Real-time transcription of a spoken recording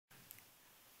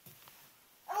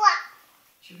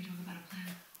Should we talk about a plan?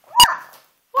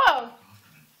 Whoa!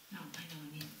 No, I know, I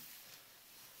mean...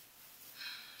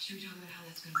 Should we talk about how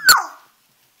that's going to work?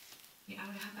 Yeah, I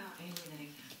would help out any way that I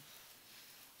can.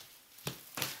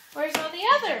 Where's all the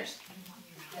others? I don't want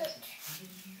you around.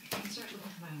 I can start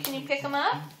looking for my own Can you things. pick them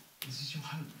up? This is your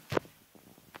home.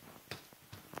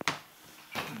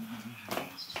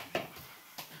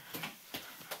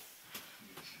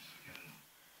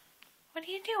 What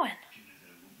are you doing?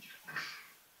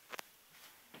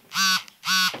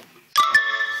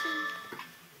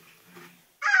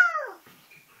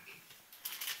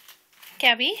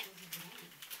 Gabby?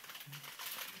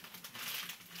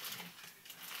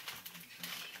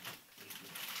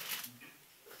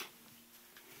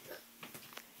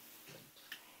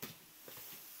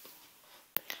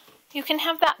 You can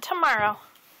have that tomorrow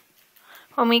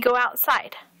when we go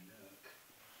outside.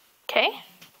 Okay?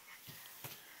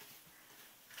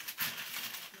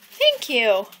 Thank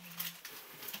you.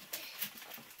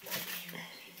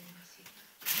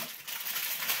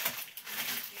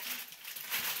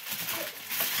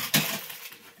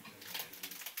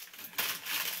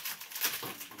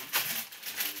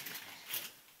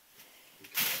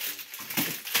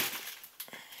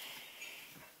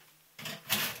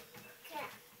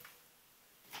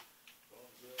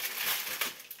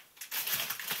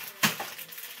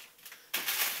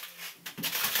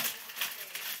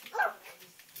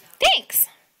 Thanks.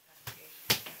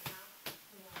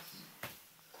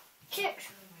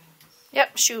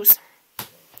 Yep, shoes.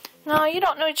 No, you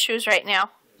don't need shoes right now.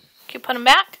 Can you put them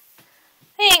back?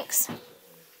 Thanks.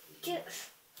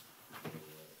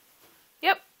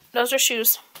 Yep, those are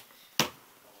shoes.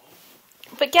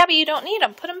 But Gabby, you don't need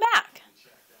them. Put them back.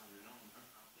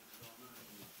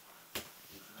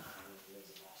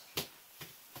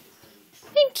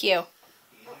 Thank you.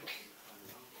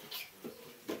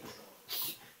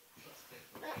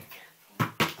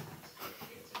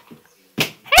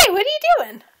 Hey, what are you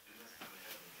doing?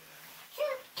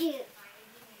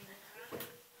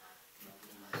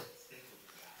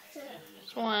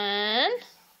 One,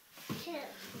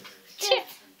 two.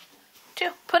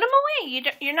 Put them away.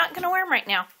 You're not going to wear them right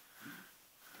now.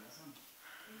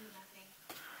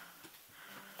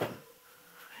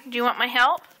 Do you want my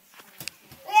help?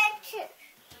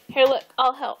 Here, look.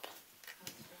 I'll help.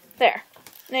 There.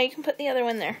 Now you can put the other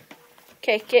one there.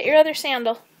 Okay, get your other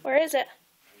sandal. Where is it?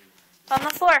 It's on the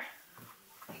floor.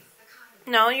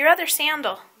 No, your other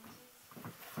sandal.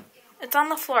 It's on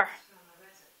the floor.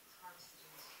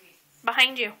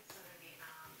 Behind you.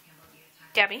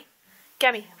 Gabby.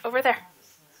 Gabby, over there.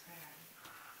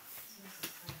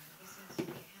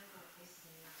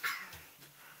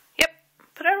 Yep,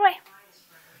 put it away.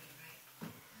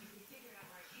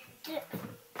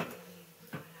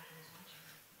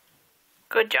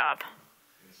 Good job.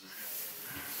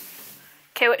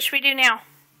 Okay, what should we do now?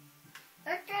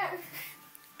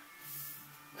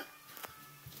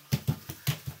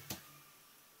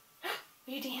 Will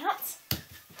you dance?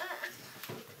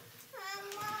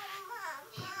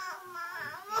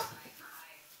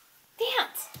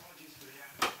 Dance.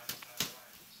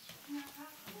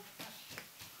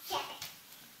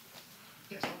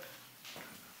 Yes, well,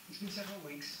 it's been several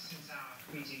weeks since our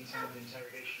meeting turned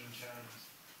interrogation turned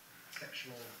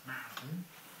sexual marathon.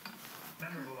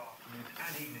 Memorable afternoon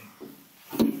and evening.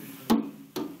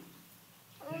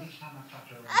 Each time I've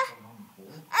touched her on call,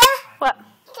 What?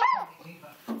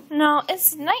 No,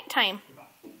 it's nighttime.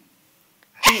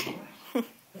 Will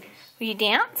you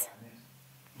dance?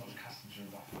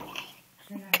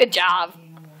 Good job.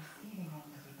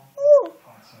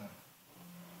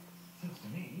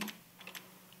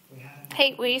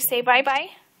 Hey, will you say bye-bye?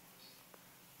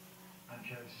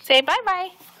 Say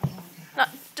bye-bye. No,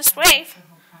 just wave.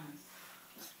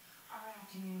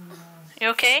 You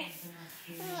okay?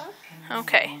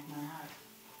 Okay.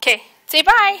 Okay, say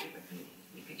bye.